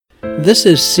This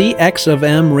is CX of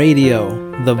M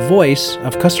Radio, the voice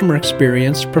of customer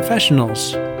experience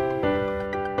professionals.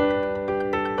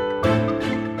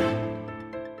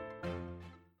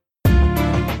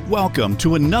 Welcome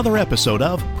to another episode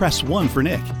of Press 1 for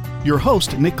Nick. Your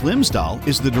host, Nick Glimsdahl,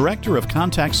 is the Director of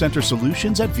Contact Center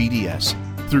Solutions at VDS.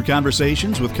 Through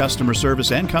conversations with customer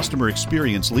service and customer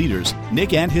experience leaders,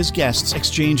 Nick and his guests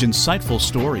exchange insightful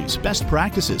stories, best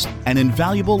practices, and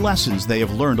invaluable lessons they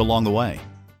have learned along the way.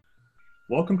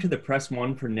 Welcome to the Press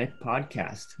 1 for Nick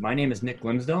podcast. My name is Nick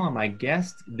Glimsdahl, and my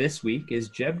guest this week is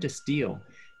Jeb DeSteel.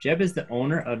 Jeb is the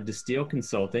owner of DeSteel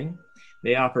Consulting.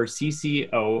 They offer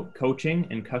CCO coaching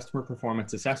and customer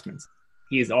performance assessments.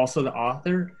 He is also the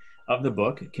author of the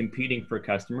book, Competing for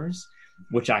Customers,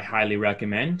 which I highly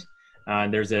recommend.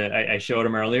 I showed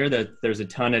him earlier that there's a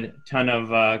ton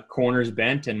of corners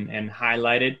bent and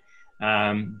highlighted.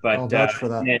 I'll vouch for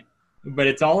that. But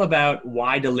it's all about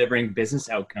why delivering business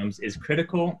outcomes is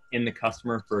critical in the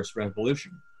customer first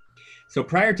revolution. So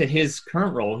prior to his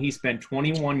current role, he spent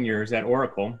 21 years at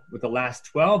Oracle, with the last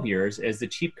 12 years as the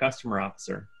Chief Customer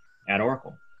Officer at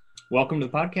Oracle. Welcome to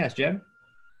the podcast, Jeb.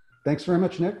 Thanks very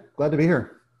much, Nick. Glad to be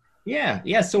here.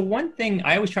 Yeah. So one thing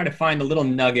I always try to find a little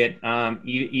nugget.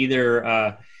 You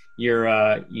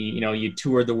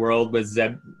toured the world with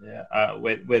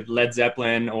Led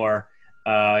Zeppelin, or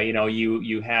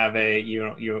you're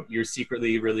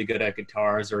secretly really good at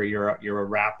guitars, or you're a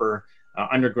rapper,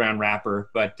 underground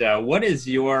rapper. But what is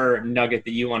your nugget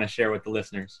that you want to share with the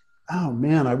listeners? Oh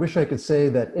man, I wish I could say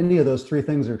that any of those three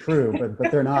things are true, but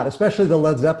they're not. Especially the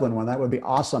Led Zeppelin one. That would be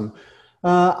awesome.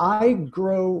 I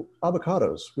grow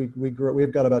avocados.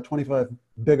 We've got about 25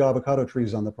 big avocado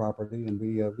trees on the property, and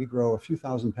we grow a few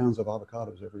thousand pounds of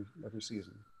avocados every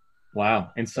season.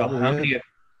 Wow! And so,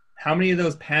 how many of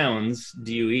those pounds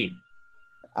do you eat?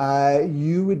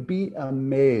 You would be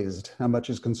amazed how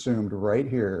much is consumed right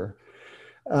here.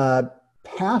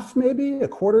 Half, maybe a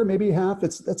quarter, maybe half.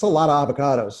 That's a lot of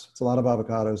avocados. It's a lot of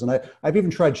avocados, and I've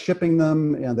even tried shipping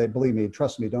them, and believe me,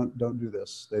 trust me, don't do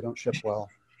this. They don't ship well.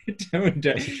 And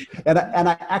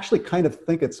I actually kind of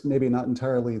think it's maybe not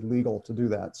entirely legal to do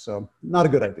that, so not a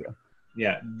good idea.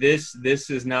 Yeah, this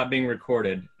is not being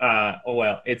recorded.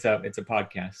 It's a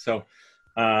podcast. So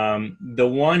the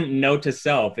one note to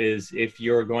self is, if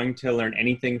you're going to learn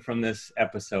anything from this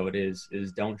episode, is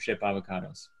don't ship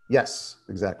avocados. Yes,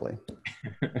 exactly.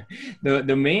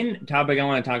 The main topic I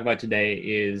want to talk about today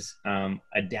is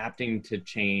adapting to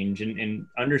change and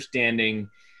understanding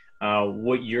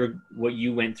what you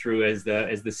went through as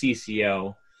the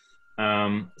CCO.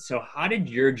 So how did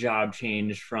your job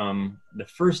change from the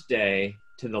first day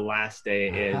to the last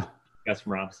day as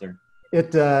customer officer?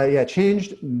 It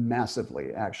changed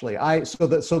massively, actually.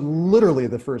 So literally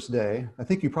the first day, I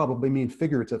think you probably mean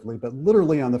figuratively, but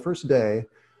literally on the first day,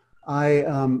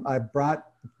 I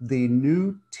brought the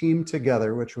new team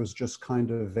together, which was just kind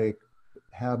of a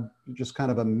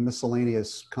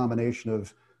miscellaneous combination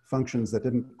of functions that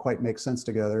didn't quite make sense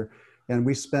together. And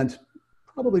we spent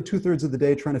probably 2/3 of the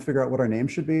day trying to figure out what our name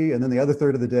should be. And then the other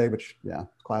third of the day,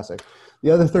 classic.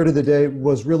 The other third of the day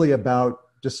was really about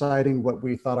deciding what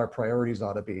we thought our priorities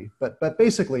ought to be. But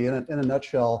basically, in a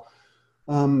nutshell,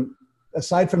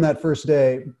 aside from that first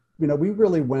day, we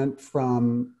really went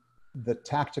from the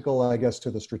tactical, I guess,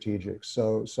 to the strategic.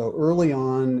 So early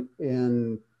on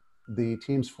in the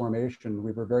team's formation,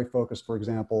 we were very focused, for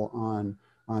example, on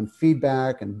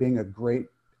feedback and being a great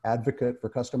advocate for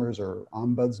customers, or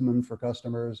ombudsman for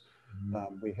customers.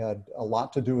 We had a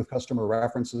lot to do with customer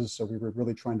references, so we were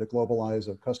really trying to globalize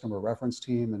a customer reference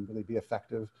team and really be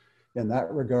effective in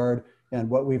that regard. And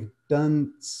what we've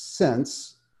done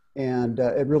since, and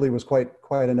it really was quite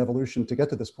an evolution to get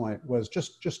to this point, was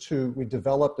we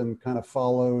developed and kind of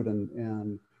followed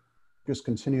and just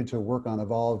continued to work on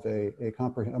evolve a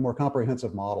more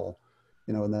comprehensive model.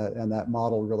 And that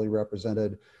model really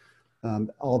represented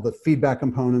all the feedback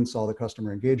components, all the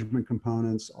customer engagement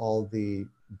components, all the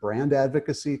brand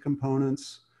advocacy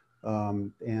components,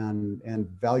 and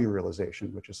value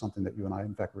realization, which is something that you and I,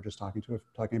 in fact, were just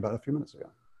talking about a few minutes ago.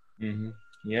 Mm-hmm.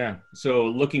 Yeah. So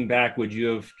looking back, would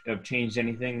you have changed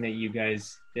anything that you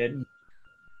guys did?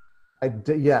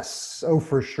 Yes. Oh,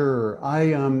 for sure.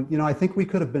 I think we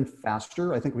could have been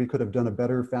faster. I think we could have done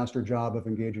a faster job of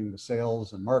engaging the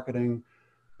sales and marketing.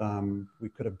 We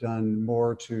could have done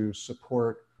more to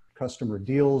support customer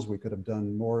deals. We could have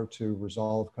done more to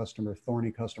resolve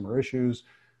thorny customer issues.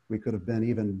 We could have been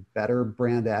even better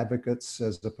brand advocates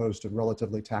as opposed to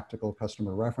relatively tactical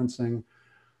customer referencing.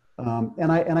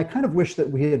 And I kind of wish that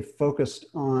we had focused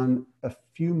on a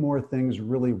few more things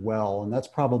really well. And that's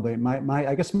probably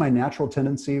I guess my natural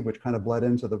tendency, which kind of bled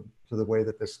into the way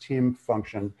that this team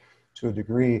functioned to a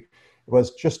degree,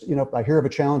 was just, I hear of a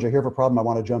challenge, I hear of a problem, I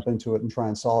want to jump into it and try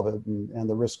and solve it. And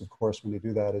the risk, of course, when you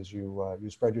do that is you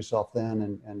spread yourself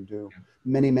thin and do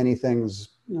many, many things,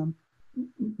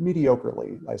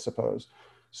 mediocrely, I suppose.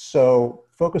 So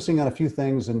focusing on a few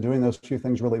things and doing those few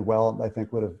things really well, I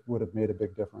think would have made a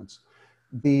big difference.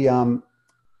 I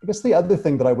guess the other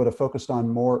thing that I would have focused on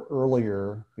more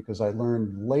earlier, because I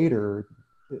learned later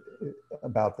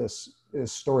about this,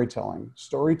 is storytelling.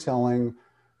 Storytelling,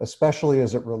 especially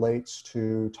as it relates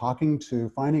to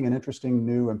finding an interesting,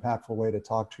 new, impactful way to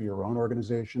talk to your own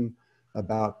organization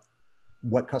about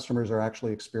what customers are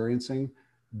actually experiencing.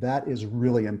 That is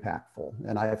really impactful.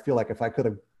 And I feel like if I could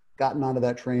have gotten onto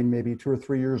that train maybe 2 or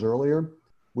 3 years earlier,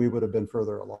 we would have been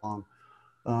further along.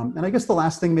 And I guess the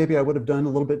last thing maybe I would have done a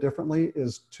little bit differently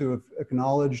is to have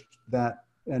acknowledged that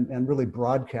and really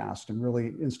broadcast and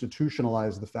really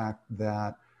institutionalize the fact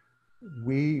that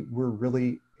we were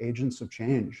really agents of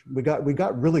change. We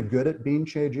got really good at being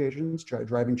change agents,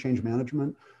 driving change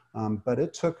management, but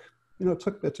it took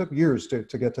years to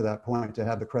get to that point, to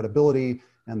have the credibility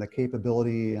and the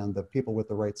capability and the people with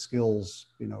the right skills,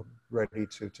 ready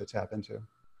to tap into.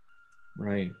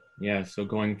 Right. Yeah. So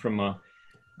going from a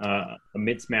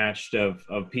mismatch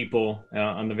of people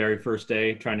on the very first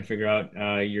day, trying to figure out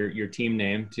your team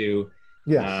name, to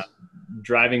yes,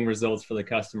 driving results for the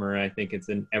customer. I think it's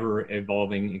an ever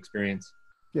evolving experience.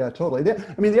 Yeah, totally.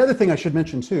 The other thing I should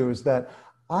mention too is that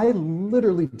I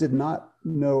literally did not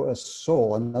know a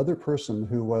soul, another person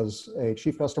who was a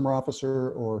chief customer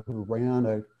officer or who ran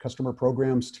a customer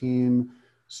programs team.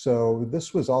 So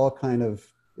this was all kind of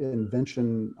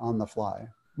invention on the fly,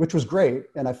 which was great.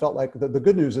 And I felt like the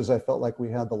good news is I felt like we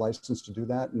had the license to do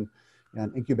that and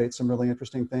incubate some really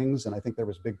interesting things. And I think there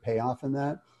was big payoff in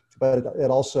that. But it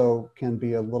also can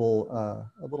be a little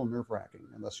nerve-wracking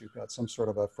unless you've got some sort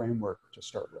of a framework to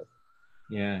start with.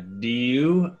 Yeah. Do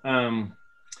you,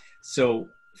 so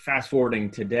fast forwarding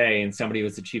today and somebody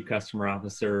was the chief customer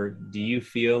officer, do you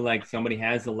feel like somebody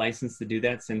has the license to do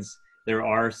that, since there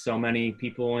are so many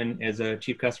people as a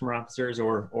chief customer officers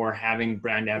or having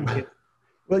brand advocates?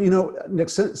 Well, Nick,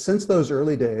 since those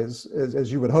early days,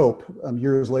 as you would hope,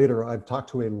 years later, I've talked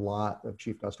to a lot of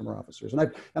chief customer officers, and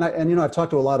I've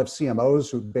talked to a lot of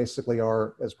CMOs who basically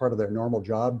are, as part of their normal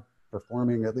job,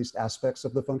 performing at least aspects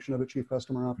of the function of a chief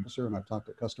customer officer. And I've talked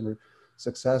to customer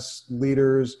success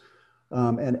leaders,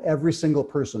 and every single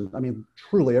person,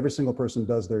 truly every single person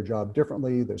does their job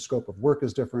differently. Their scope of work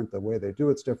is different. The way they do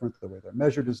it's different. The way they're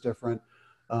measured is different.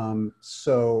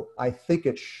 So I think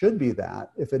it should be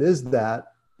that. If it is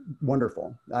that,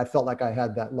 wonderful. I felt like I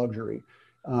had that luxury,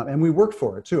 and we worked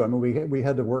for it too. We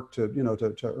had to work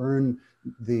to earn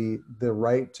the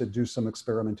right to do some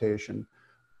experimentation.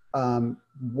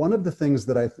 One of the things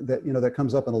that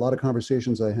comes up in a lot of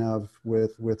conversations I have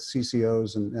with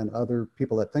CCOs and other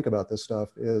people that think about this stuff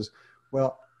is,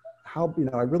 well, how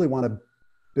I really want to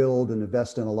build and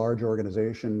invest in a large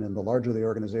organization, and the larger the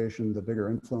organization, the bigger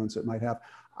influence it might have.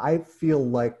 I feel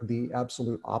like the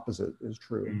absolute opposite is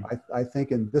true. I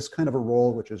think in this kind of a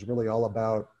role, which is really all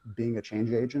about being a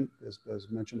change agent, as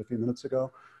mentioned a few minutes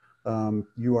ago,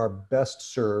 you are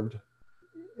best served,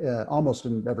 almost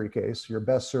in every case, you're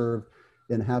best served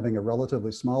in having a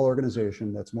relatively small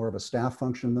organization that's more of a staff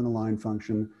function than a line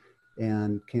function,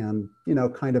 and can,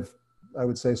 kind of, I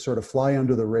would say, sort of fly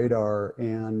under the radar,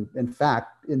 and in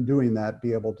fact, in doing that,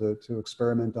 be able to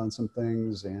experiment on some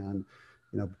things and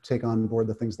take on board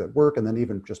the things that work, and then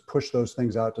even just push those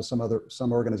things out to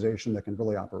some organization that can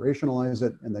really operationalize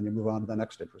it, and then you move on to the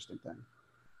next interesting thing.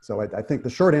 So I think the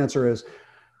short answer is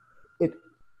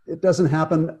it doesn't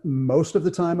happen most of the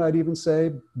time, I'd even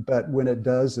say, but when it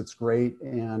does, it's great.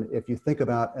 And if you think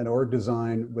about an org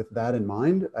design with that in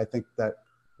mind, I think that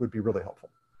would be really helpful.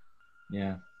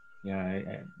 Yeah.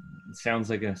 It sounds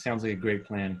like a great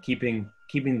plan. Keeping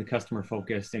the customer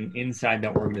focused and inside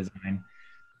that org design.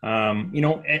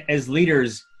 As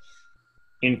leaders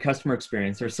in customer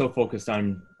experience, they're so focused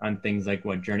on things like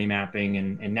journey mapping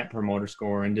and net promoter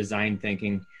score and design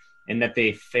thinking, and that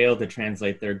they fail to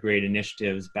translate their great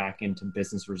initiatives back into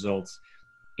business results.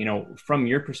 From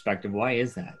your perspective, why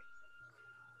is that?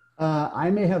 I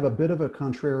may have a bit of a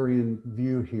contrarian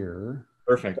view here.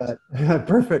 Perfect.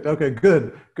 Perfect. Okay,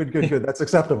 good. That's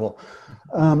acceptable.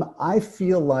 I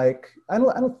feel like, I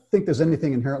don't think there's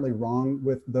anything inherently wrong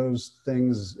with those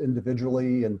things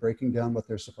individually and breaking down what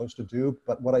they're supposed to do.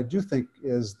 But what I do think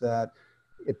is that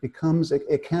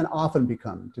it can often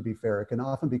become, to be fair, it can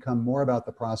often become more about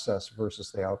the process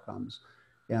versus the outcomes.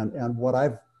 And what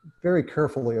I've very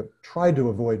carefully have tried to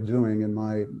avoid doing in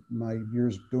my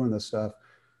years doing this stuff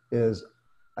is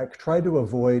I tried to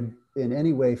avoid in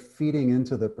any way feeding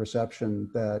into the perception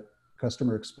that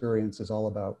customer experience is all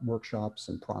about workshops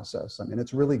and process. I mean,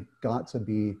 it's really got to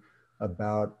be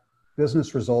about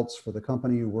business results for the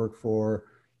company you work for,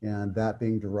 and that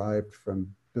being derived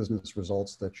from business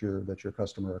results that your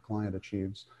customer or client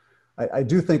achieves. I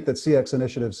do think that CX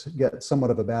initiatives get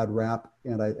somewhat of a bad rap,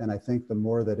 and I think the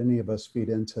more that any of us feed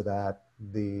into that,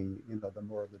 the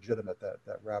more legitimate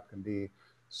that rap can be.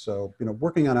 So,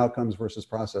 working on outcomes versus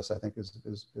process, I think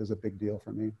is a big deal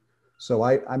for me. So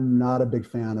I'm not a big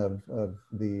fan of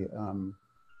the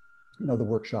the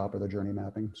workshop or the journey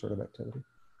mapping sort of activity.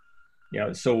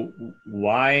 Yeah. So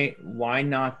why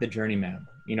not the journey map?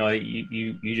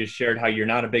 You just shared how you're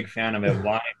not a big fan of it.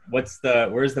 Why? Where's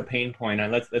the pain point?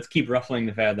 And let's keep ruffling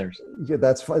the feathers. Yeah,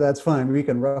 that's fine. We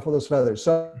can ruffle those feathers.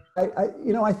 So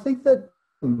I think that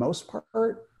for the most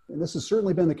part, and this has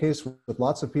certainly been the case with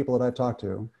lots of people that I've talked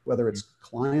to, whether it's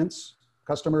clients,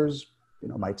 customers,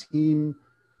 my team,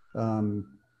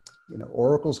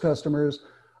 Oracle's customers,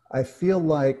 I feel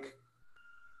like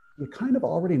you kind of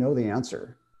already know the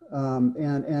answer.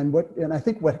 And I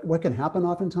think what can happen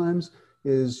oftentimes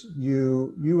is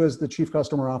you as the chief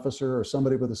customer officer or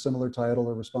somebody with a similar title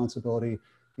or responsibility,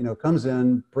 comes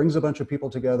in, brings a bunch of people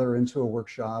together into a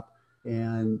workshop,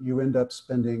 and you end up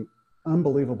spending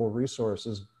unbelievable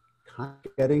resources kind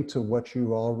of getting to what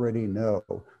you already know.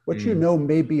 What you know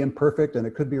may be imperfect and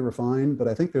it could be refined, but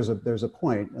I think there's a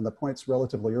point, and the point's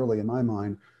relatively early in my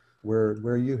mind,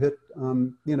 where you hit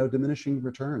diminishing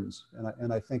returns.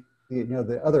 And I think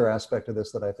the other aspect of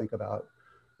this that I think about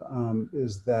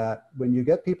is that when you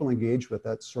get people engaged with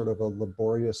that sort of a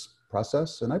laborious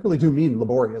process, and I really do mean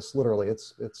laborious, literally,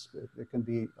 it can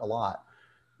be a lot.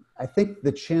 I think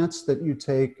the chance that you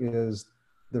take is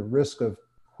the risk of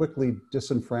quickly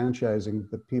disenfranchising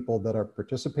the people that are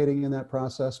participating in that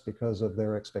process because of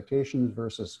their expectations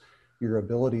versus your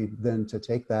ability then to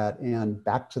take that and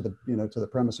back to the to the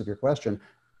premise of your question,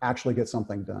 actually get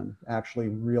something done, actually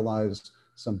realize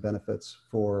some benefits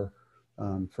for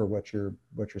what you're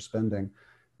spending.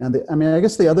 And I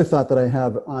guess the other thought that I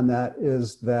have on that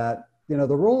is that the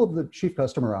role of the chief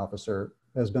customer officer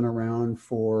has been around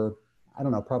for, I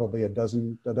don't know, probably a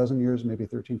dozen years, maybe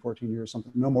 13, 14 years,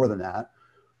 something, no more than that.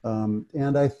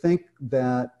 And I think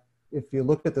that if you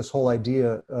look at this whole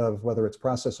idea of whether it's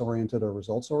process-oriented or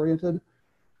results-oriented,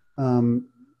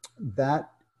 that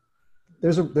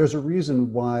there's a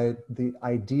reason why the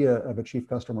idea of a chief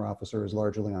customer officer is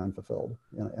largely unfulfilled.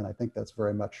 And I think it's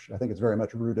very much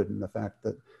rooted in the fact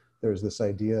that there's this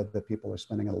idea that people are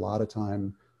spending a lot of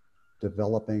time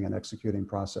developing and executing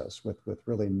process with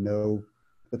really no,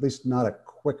 at least not a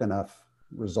quick enough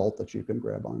result that you can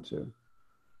grab onto.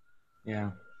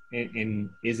 Yeah. And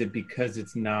is it because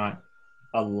it's not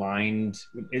aligned?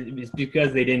 Is it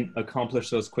because they didn't accomplish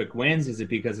those quick wins? Is it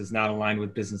because it's not aligned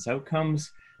with business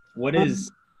outcomes? What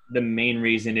is the main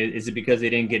reason? Is it because they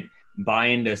didn't get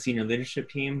buy-in to a senior leadership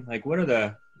team? Like, what are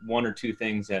the one or two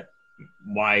things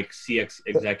why CX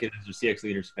executives or CX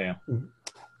leaders fail?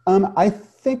 I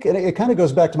think it kind of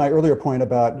goes back to my earlier point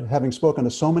about having spoken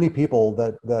to so many people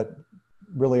that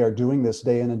really are doing this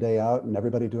day in and day out, and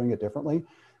everybody doing it differently.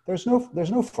 There's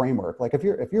no framework. Like if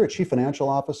you're a chief financial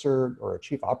officer or a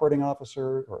chief operating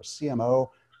officer or a CMO,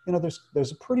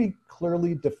 there's a pretty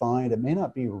clearly defined, it may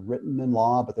not be written in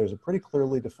law, but there's a pretty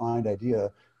clearly defined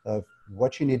idea of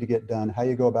what you need to get done, how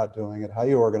you go about doing it, how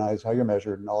you organize, how you're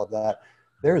measured, and all of that.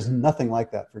 There is nothing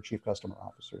like that for chief customer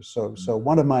officers. So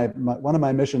one of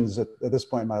my missions at this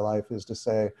point in my life is to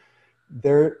say,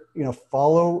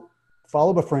 follow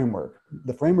the framework.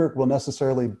 The framework will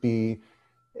necessarily be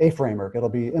a framework. It'll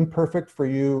be imperfect for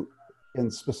you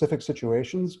in specific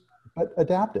situations, but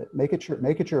adapt it, make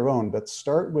it your own, but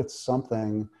start with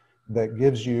something that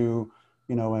gives you,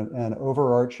 an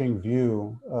overarching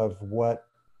view of what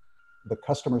the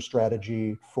customer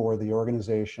strategy for the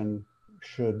organization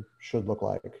should look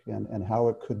like, and how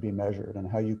it could be measured, and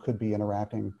how you could be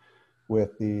interacting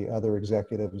with the other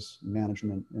executives,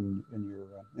 management in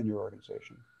your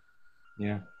organization.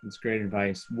 Yeah, that's great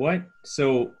advice.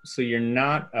 So you're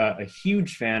not a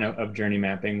huge fan of journey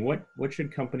mapping. What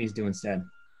should companies do instead?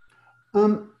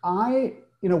 One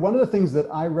of the things that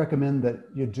I recommend that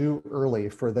you do early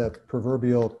for the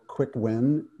proverbial quick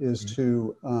win is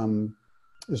to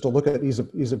look at ease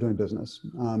of doing business.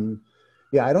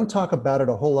 I don't talk about it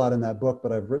a whole lot in that book,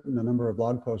 but I've written a number of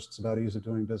blog posts about ease of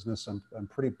doing business. I'm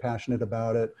pretty passionate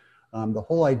about it. The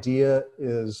whole idea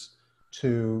is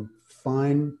to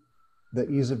find the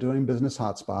ease of doing business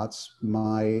hotspots.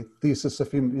 My thesis, if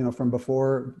from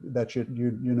before, that you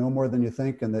know more than you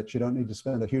think, and that you don't need to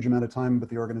spend a huge amount of time with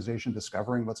the organization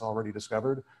discovering what's already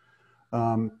discovered.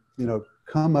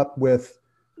 Come up with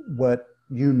what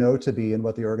you know to be and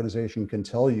what the organization can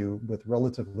tell you with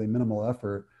relatively minimal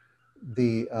effort.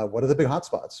 What are the big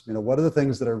hotspots? What are the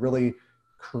things that are really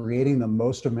creating the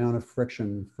most amount of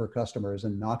friction for customers,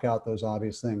 and knock out those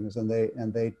obvious things. And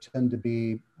they tend to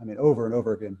be, over and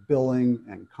over again, billing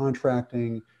and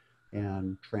contracting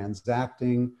and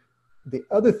transacting. The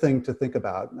other thing to think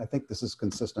about, and I think this is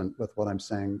consistent with what I'm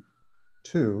saying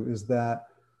too, is that,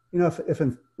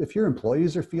 if your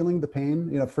employees are feeling the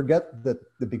pain, forget that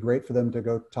it'd be great for them to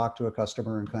go talk to a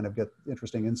customer and kind of get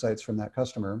interesting insights from that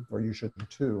customer, or you should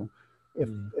too. If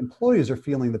employees are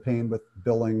feeling the pain with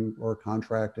billing or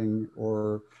contracting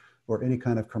or any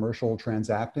kind of commercial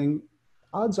transacting,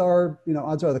 odds are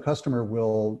your customers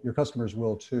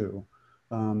will too.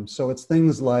 So it's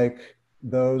things like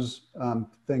those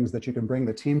things that you can bring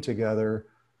the team together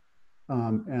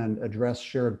and address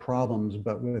shared problems,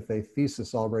 but with a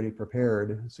thesis already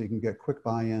prepared, so you can get quick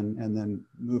buy-in and then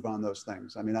move on those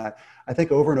things. I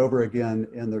think over and over again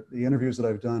in the interviews that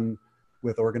I've done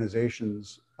with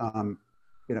organizations,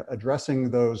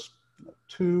 addressing those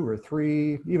 2 or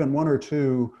 3, even 1 or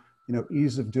 2,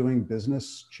 ease of doing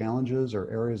business challenges or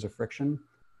areas of friction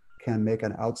can make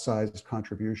an outsized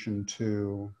contribution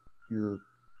to your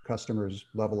customers'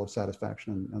 level of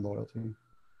satisfaction and loyalty.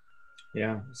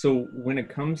 Yeah. So when it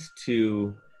comes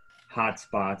to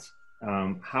hotspots,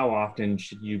 how often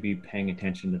should you be paying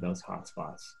attention to those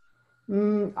hotspots?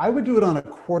 I would do it on a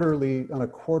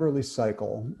quarterly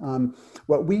cycle.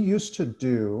 What we used to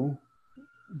do,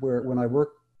 when I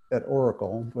worked at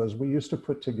Oracle, was we used to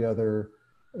put together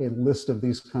a list of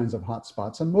these kinds of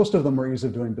hotspots, and most of them were ease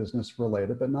of doing business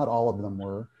related, but not all of them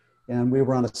were. And we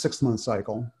were on a 6-month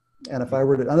cycle. And if I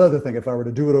were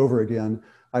to do it over again,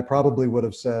 I probably would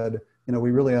have said,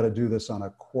 we really ought to do this on a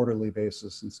quarterly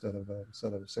basis instead of a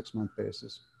 6-month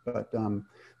basis. But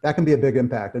that can be a big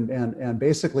impact. And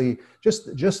basically just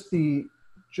the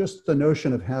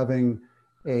notion of having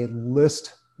a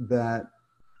list that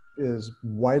is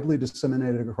widely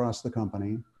disseminated across the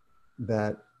company,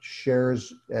 that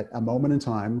shares at a moment in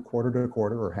time, quarter to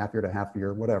quarter or half year to half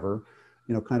year, whatever,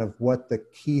 kind of what the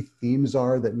key themes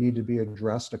are that need to be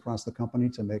addressed across the company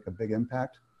to make a big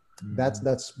impact. That's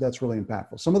really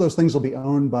impactful. Some of those things will be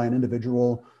owned by an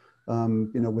individual,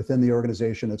 within the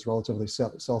organization. It's relatively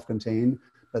self-contained,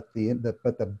 but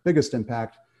the biggest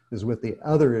impact is with the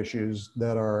other issues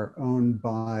that are owned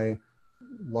by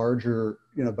larger,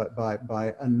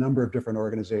 by a number of different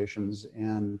organizations,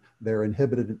 and they're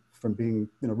inhibited from being,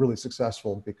 really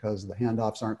successful because the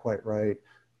handoffs aren't quite right,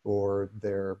 or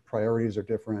their priorities are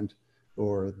different,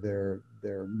 or they're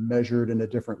measured in a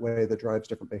different way that drives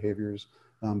different behaviors.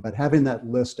 But having that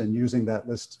list and using that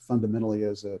list fundamentally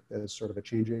as sort of a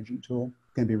change agent tool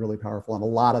can be really powerful. And a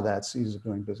lot of that's ease of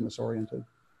doing business oriented.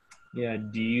 Yeah.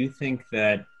 Do you think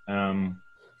that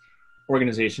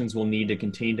organizations will need to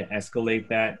continue to escalate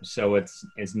that, so it's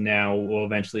now will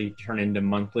eventually turn into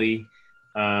monthly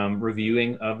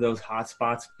reviewing of those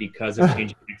hotspots because of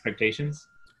changing expectations?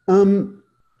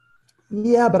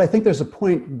 Yeah, but I think there's a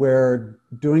point where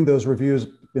doing those reviews,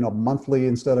 monthly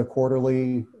instead of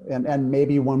quarterly, and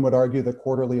maybe one would argue that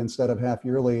quarterly instead of half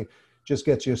yearly, just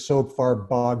gets you so far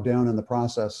bogged down in the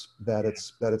process that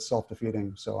it's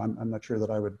self-defeating. So I'm not sure that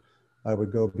I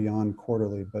would go beyond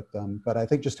quarterly, but I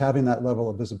think just having that level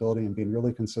of visibility and being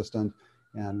really consistent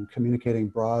and communicating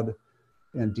broad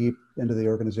and deep into the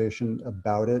organization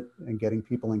about it and getting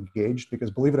people engaged, because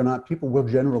believe it or not, people will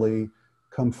generally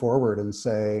come forward and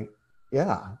say,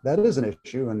 yeah, that is an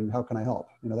issue, and how can I help?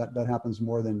 That happens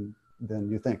more than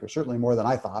you think, or certainly more than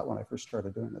I thought when I first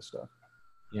started doing this stuff.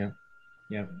 Yeah.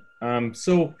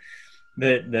 So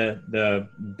the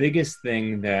biggest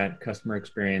thing that customer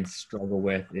experience struggle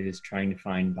with is trying to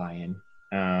find buy-in,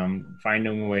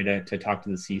 finding a way to talk to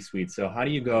the C-suite. So how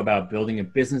do you go about building a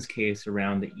business case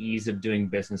around the ease of doing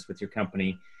business with your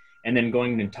company, and then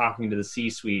going and talking to the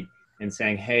C-suite and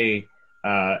saying, hey,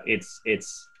 it's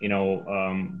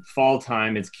fall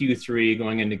time, it's Q3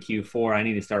 going into Q4, I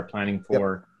need to start planning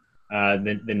for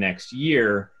the next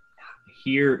year.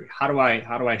 Here, how do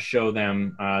I show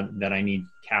them that I need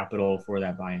capital for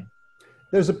that buy-in?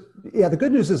 The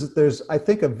good news is that there's, I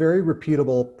think, a very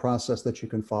repeatable process that you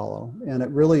can follow, and it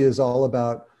really is all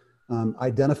about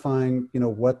identifying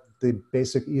what the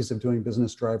basic ease of doing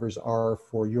business drivers are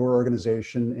for your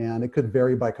organization, and it could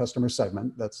vary by customer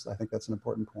segment. I think that's an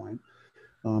important point.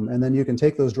 And then you can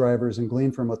take those drivers and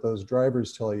glean from what those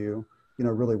drivers tell you,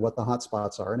 really what the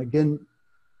hotspots are. And again,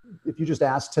 if you just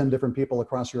ask 10 different people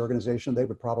across your organization, they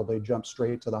would probably jump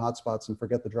straight to the hotspots and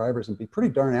forget the drivers and be pretty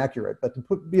darn accurate. But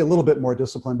to be a little bit more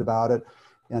disciplined about it,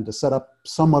 and to set up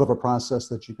somewhat of a process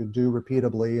that you could do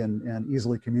repeatably and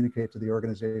easily communicate to the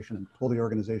organization and pull the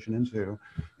organization into,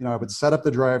 I would set up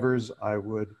the drivers. I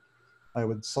would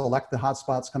select the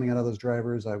hotspots coming out of those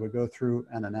drivers. I would go through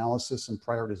an analysis and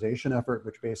prioritization effort,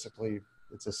 which basically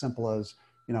it's as simple as,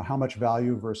 how much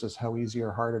value versus how easy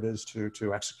or hard it is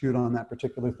to execute on that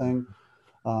particular thing.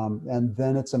 And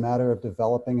then it's a matter of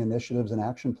developing initiatives and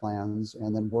action plans,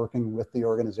 and then working with the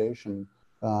organization,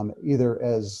 either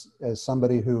as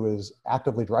somebody who is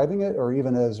actively driving it, or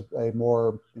even as a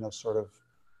more, sort of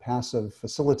passive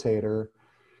facilitator,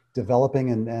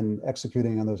 developing and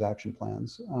executing on those action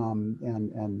plans,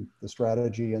 and the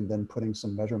strategy, and then putting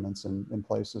some measurements in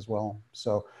place as well.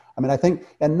 So, I think,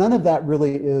 and none of that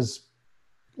really is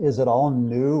at all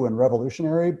new and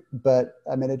revolutionary, but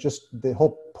it just, the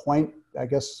whole point, I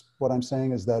guess what I'm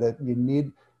saying is that you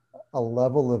need a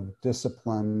level of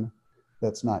discipline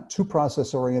that's not too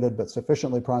process oriented, but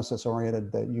sufficiently process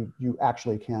oriented that you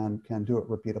actually can do it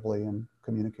repeatably and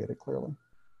communicate it clearly.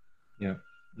 Yeah.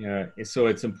 So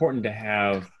it's important to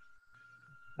have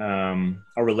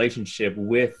a relationship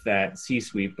with that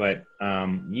C-suite, but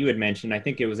you had mentioned, I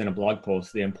think it was in a blog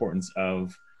post, the importance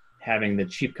of having the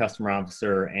chief customer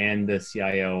officer and the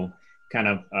CIO kind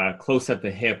of close at the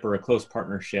hip, or a close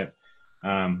partnership.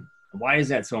 Why is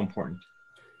that so important?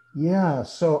 Yeah,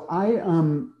 so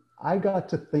I got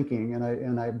to thinking,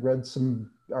 and I read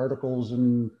some articles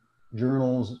and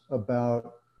journals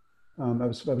about. I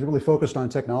was really focused on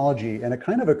technology, and it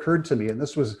kind of occurred to me, and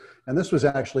this was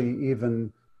actually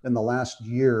even in the last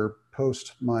year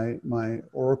post my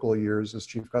Oracle years as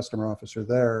chief customer officer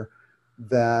there,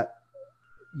 that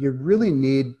you really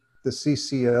need the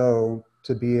CCO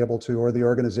to be able to, or the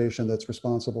organization that's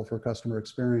responsible for customer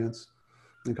experience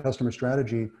and customer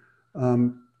strategy,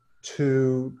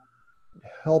 to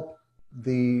help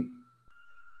the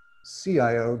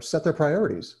CIO set their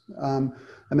priorities.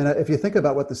 If you think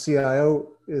about what the CIO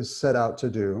is set out to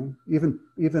do, even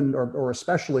or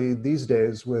especially these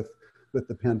days with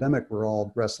the pandemic we're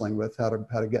all wrestling with, how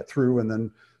to get through and then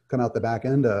come out the back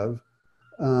end of,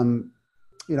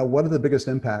 what are the biggest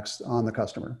impacts on the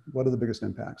customer? What are the biggest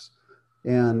impacts?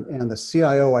 And the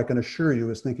CIO, I can assure you,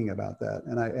 is thinking about that.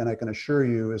 And I can assure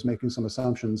you is making some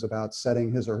assumptions about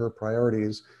setting his or her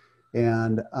priorities.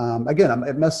 And again,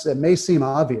 it may seem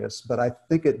obvious, but I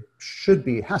think it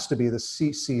has to be the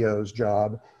CCO's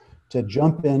job to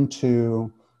jump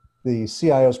into the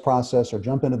CIO's process, or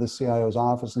jump into the CIO's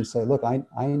office and say, look,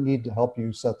 I need to help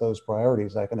you set those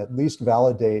priorities. I can at least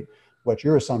validate what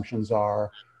your assumptions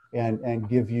are, and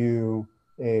give you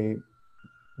a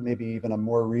maybe even a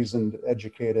more reasoned,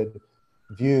 educated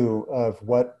view of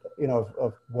what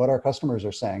our customers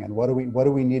are saying, and what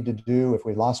do we need to do if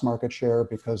we lost market share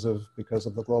because of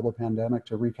the global pandemic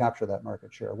to recapture that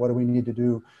market share. What do we need to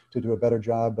do a better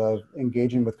job of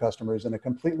engaging with customers in a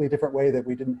completely different way that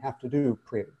we didn't have to do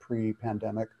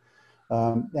pre-pandemic,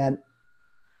 and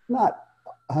not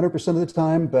 100% of the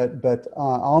time, but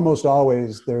almost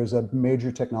always there's a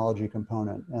major technology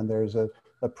component, and there's a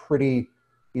pretty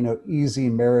easy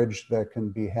marriage that can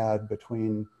be had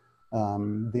between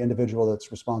the individual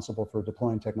that's responsible for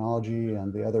deploying technology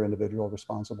and the other individual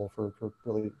responsible for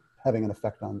really having an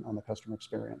effect on the customer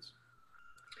experience.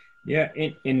 Yeah,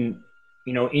 in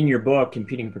your book,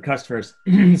 Competing for Customers,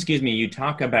 excuse me, you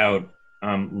talk about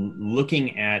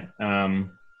looking at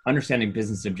understanding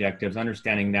business objectives,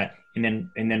 understanding that, and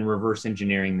then reverse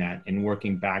engineering that and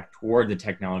working back toward the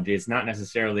technology. It's not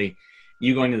necessarily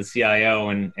you going to the CIO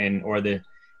or the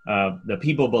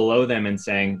people below them and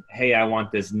saying, hey, I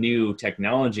want this new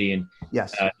technology. And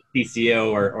yes,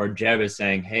 CCO or Jeb is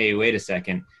saying, hey, wait a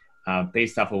second,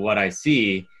 based off of what I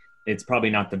see, it's probably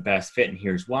not the best fit, and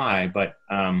here's why. But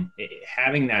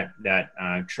having that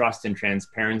trust and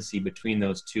transparency between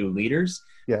those two leaders,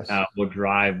 yes, will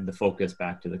drive the focus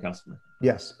back to the customer.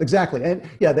 Yes, exactly. And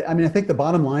yeah, I think the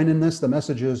bottom line in this, the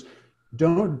message is,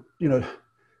 don't do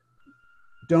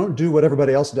what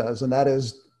everybody else does. And that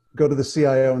is go to the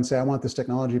CIO and say, I want this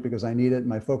technology because I need it and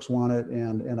my folks want it.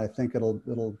 And I think it'll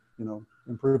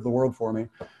improve the world for me.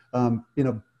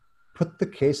 Put the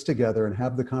case together and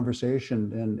have the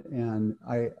conversation. And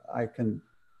I can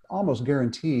almost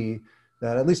guarantee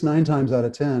that at least 9 times out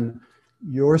of 10,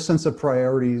 your sense of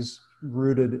priorities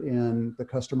rooted in the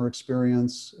customer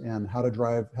experience and how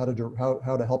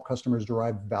to help customers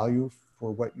derive value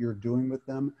for what you're doing with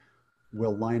them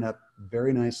will line up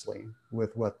very nicely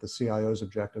with what the CIO's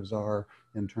objectives are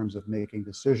in terms of making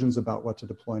decisions about what to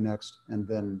deploy next, and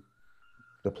then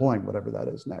deploying whatever that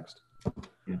is next.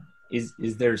 Yeah.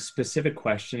 Is there specific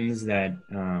questions that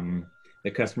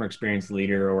the customer experience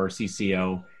leader or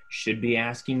CCO should be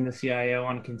asking the CIO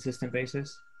on a consistent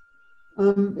basis?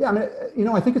 Yeah, I mean,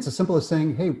 I think it's as simple as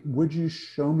saying, hey, would you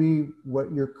show me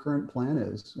what your current plan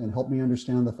is and help me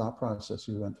understand the thought process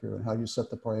you went through and how you set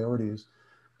the priorities?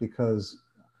 Because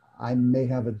I may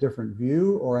have a different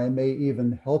view, or I may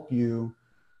even help you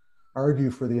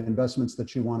argue for the investments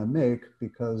that you want to make,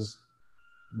 because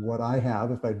what I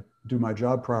have, if I do my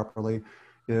job properly,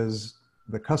 is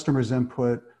the customer's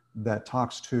input that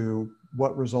talks to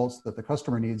what results that the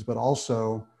customer needs, but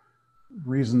also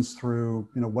reasons through,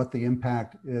 what the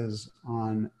impact is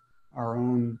on our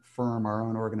own firm, our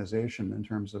own organization in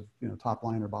terms of, top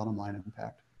line or bottom line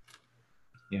impact.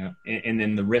 Yeah. And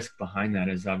then the risk behind that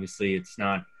is obviously it's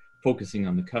not focusing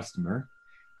on the customer.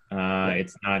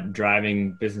 It's not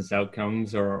driving business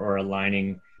outcomes or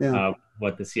aligning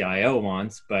what the CIO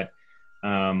wants, but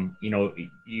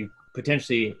you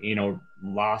potentially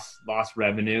lost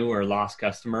revenue or lost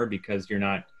customer because you're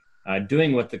not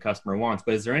doing what the customer wants.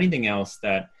 But is there anything else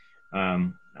that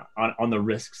on the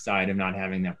risk side of not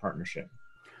having that partnership?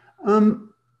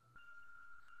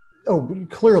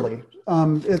 Clearly,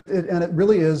 it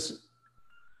really is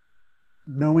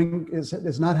knowing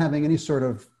is not having any sort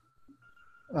of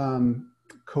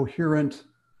coherent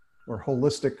or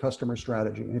holistic customer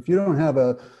strategy. If you don't have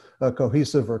a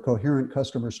cohesive or coherent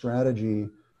customer strategy,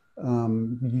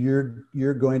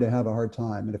 you're going to have a hard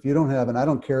time. And if you don't have, and I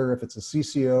don't care if it's a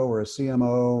CCO or a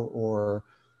CMO or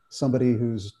somebody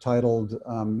who's titled,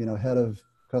 head of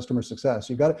customer success,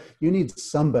 you need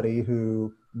somebody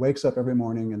who wakes up every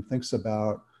morning and thinks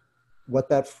about what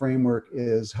that framework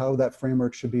is, how that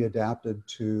framework should be adapted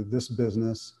to this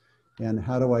business, and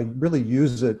how do I really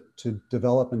use it to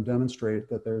develop and demonstrate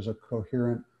that there's a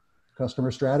coherent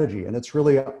customer strategy. And it's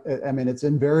really, it's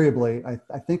invariably,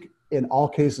 I think in all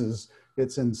cases,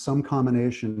 it's in some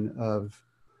combination of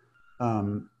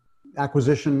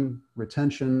acquisition,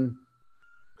 retention,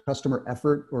 customer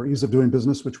effort or ease of doing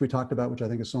business, which we talked about, which I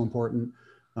think is so important,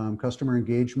 customer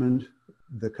engagement,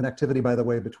 the connectivity, by the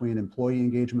way, between employee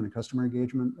engagement and customer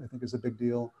engagement, I think is a big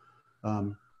deal.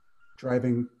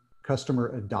 Driving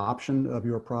customer adoption of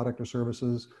your product or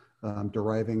services,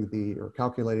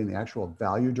 calculating the actual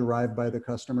value derived by the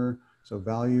customer. So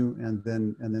value and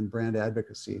then brand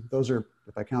advocacy. Those are,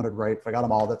 if I counted right, if I got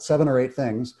them all, that's 7 or 8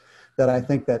 things that I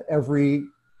think that every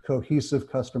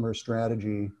cohesive customer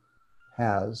strategy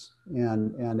has.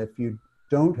 And if you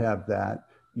don't have that,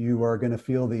 you are going to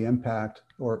feel the impact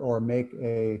or make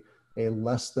a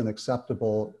less than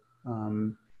acceptable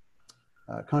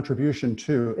contribution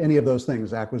to any of those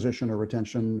things, acquisition or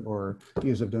retention or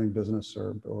ease of doing business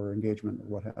or engagement or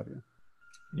what have you.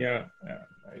 Yeah,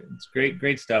 it's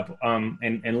great stuff.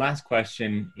 And last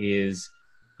question is,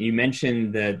 you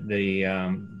mentioned that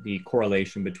the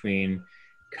correlation between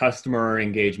customer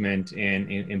engagement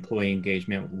and employee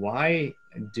engagement. Why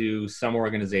do some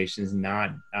organizations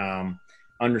not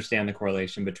understand the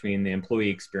correlation between the employee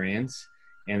experience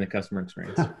and the customer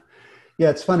experience? Yeah,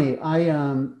 it's funny.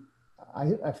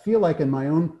 I feel like in my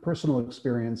own personal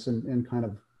experience in kind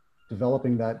of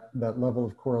developing that level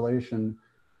of correlation,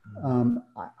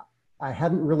 I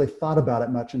hadn't really thought about it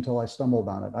much until I stumbled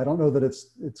on it. I don't know that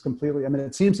it's completely,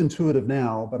 it seems intuitive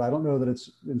now, but I don't know that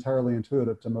it's entirely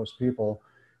intuitive to most people.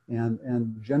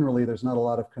 And generally there's not a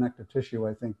lot of connective tissue,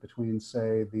 I think, between,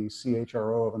 say, the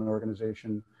CHRO of an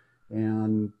organization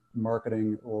and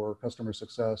marketing or customer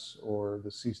success or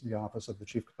the office of the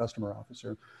chief customer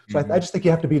officer. So I just think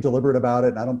you have to be deliberate about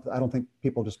it. And I don't think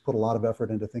people just put a lot of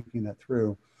effort into thinking that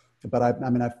through. But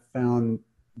I've found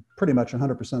pretty much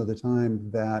 100% of the time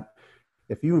that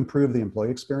if you improve the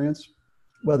employee experience,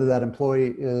 whether that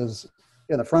employee is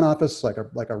in the front office, like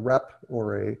a rep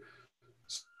or a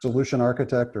solution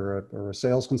architect or a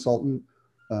sales consultant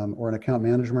or an account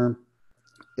manager,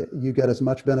 you get as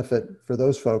much benefit for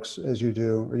those folks as you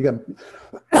do, or you get,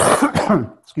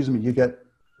 you get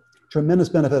tremendous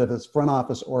benefit if it's front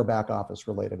office or back office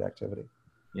related activity.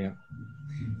 Yeah,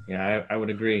 I would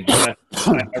agree. I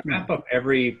wrap up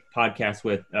every podcast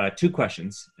with 2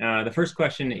 questions. The first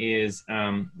question is,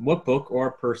 what book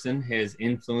or person has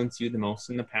influenced you the most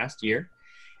in the past year?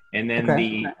 And then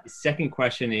the second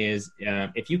question is,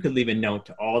 if you could leave a note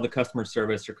to all the customer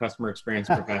service or customer experience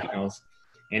professionals,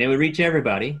 and it would reach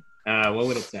everybody, what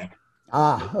would it say?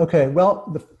 Okay.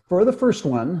 Well, for the first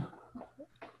one,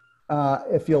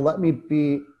 if you'll let me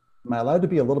am I allowed to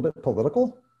be a little bit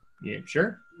political? Yeah,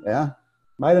 sure. Yeah.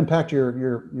 Might impact your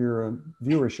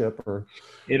viewership or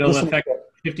it'll affect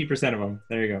 50% of them.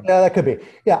 There you go. Yeah, that could be.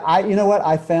 Yeah, you know what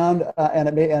I found, and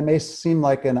it may seem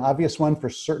like an obvious one for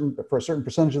a certain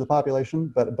percentage of the population,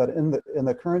 but in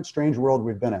the current strange world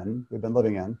we've been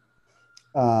living in,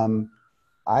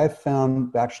 I've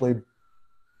found actually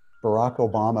Barack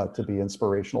Obama to be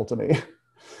inspirational to me.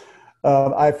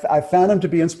 I found him to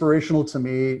be inspirational to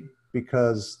me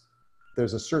because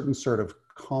there's a certain sort of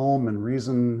calm and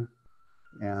reason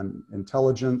and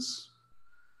intelligence,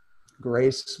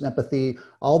 grace, empathy,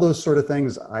 all those sort of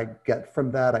things I get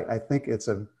from that. I think it's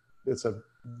a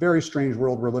very strange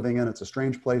world we're living in. It's a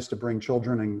strange place to bring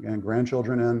children and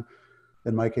grandchildren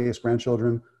in my case,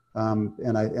 grandchildren.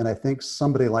 And I think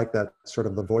somebody like that, sort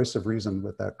of the voice of reason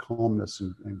with that calmness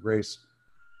and grace,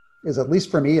 is, at least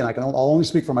for me, and I'll only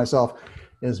speak for myself,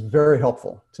 is very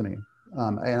helpful to me.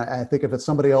 And I think if it's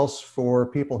somebody else, for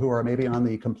people who are maybe on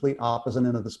the complete opposite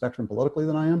end of the spectrum politically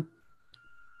than I am,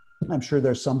 I'm sure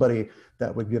there's somebody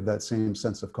that would give that same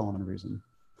sense of calm and reason.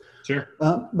 Sure.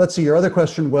 Let's see. Your other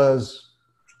question was,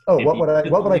 what would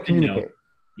I communicate?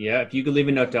 Yeah, if you could leave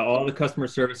a note to all the customer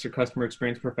service or customer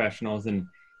experience professionals, and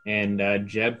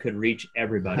Jeb could reach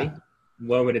everybody,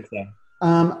 what would it say?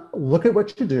 Look at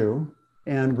what you do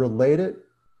and relate it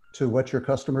to what your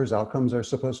customers' outcomes are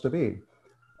supposed to be.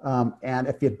 And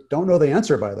if you don't know the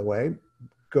answer, by the way,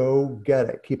 go get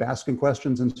it. Keep asking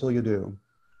questions until you do.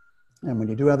 And when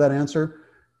you do have that answer,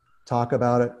 talk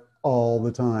about it all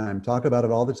the time. Talk about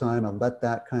it all the time, and let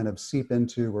that kind of seep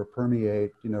into or permeate,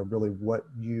 really what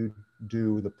you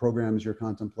do, the programs you're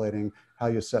contemplating, how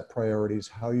you set priorities,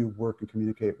 how you work and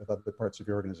communicate with other parts of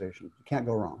your organization. You can't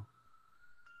go wrong.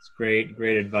 It's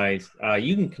great advice.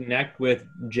 You can connect with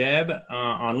Jeb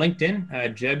on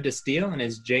LinkedIn, Jeb Dastil, and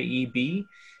it's JebDastel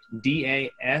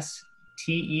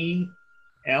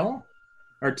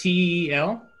or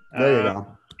TEL. There you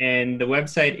go. And the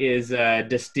website is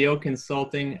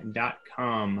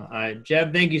dastilconsulting.com.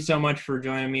 Jeb, thank you so much for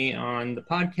joining me on the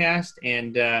podcast,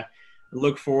 and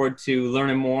look forward to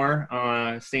learning more,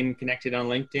 staying connected on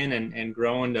LinkedIn and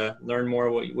growing to learn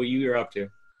more what you are up to.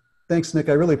 Thanks, Nick.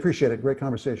 I really appreciate it. Great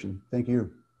conversation. Thank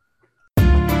you.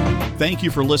 Thank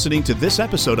you for listening to this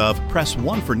episode of Press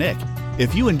 1 for Nick.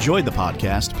 If you enjoyed the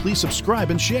podcast, please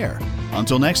subscribe and share.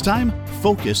 Until next time,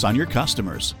 focus on your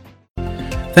customers.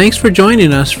 Thanks for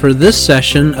joining us for this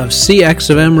session of CX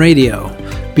of M Radio.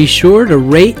 Be sure to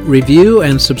rate, review,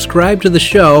 and subscribe to the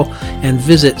show, and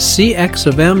visit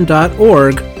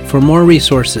cxofm.org for more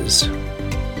resources.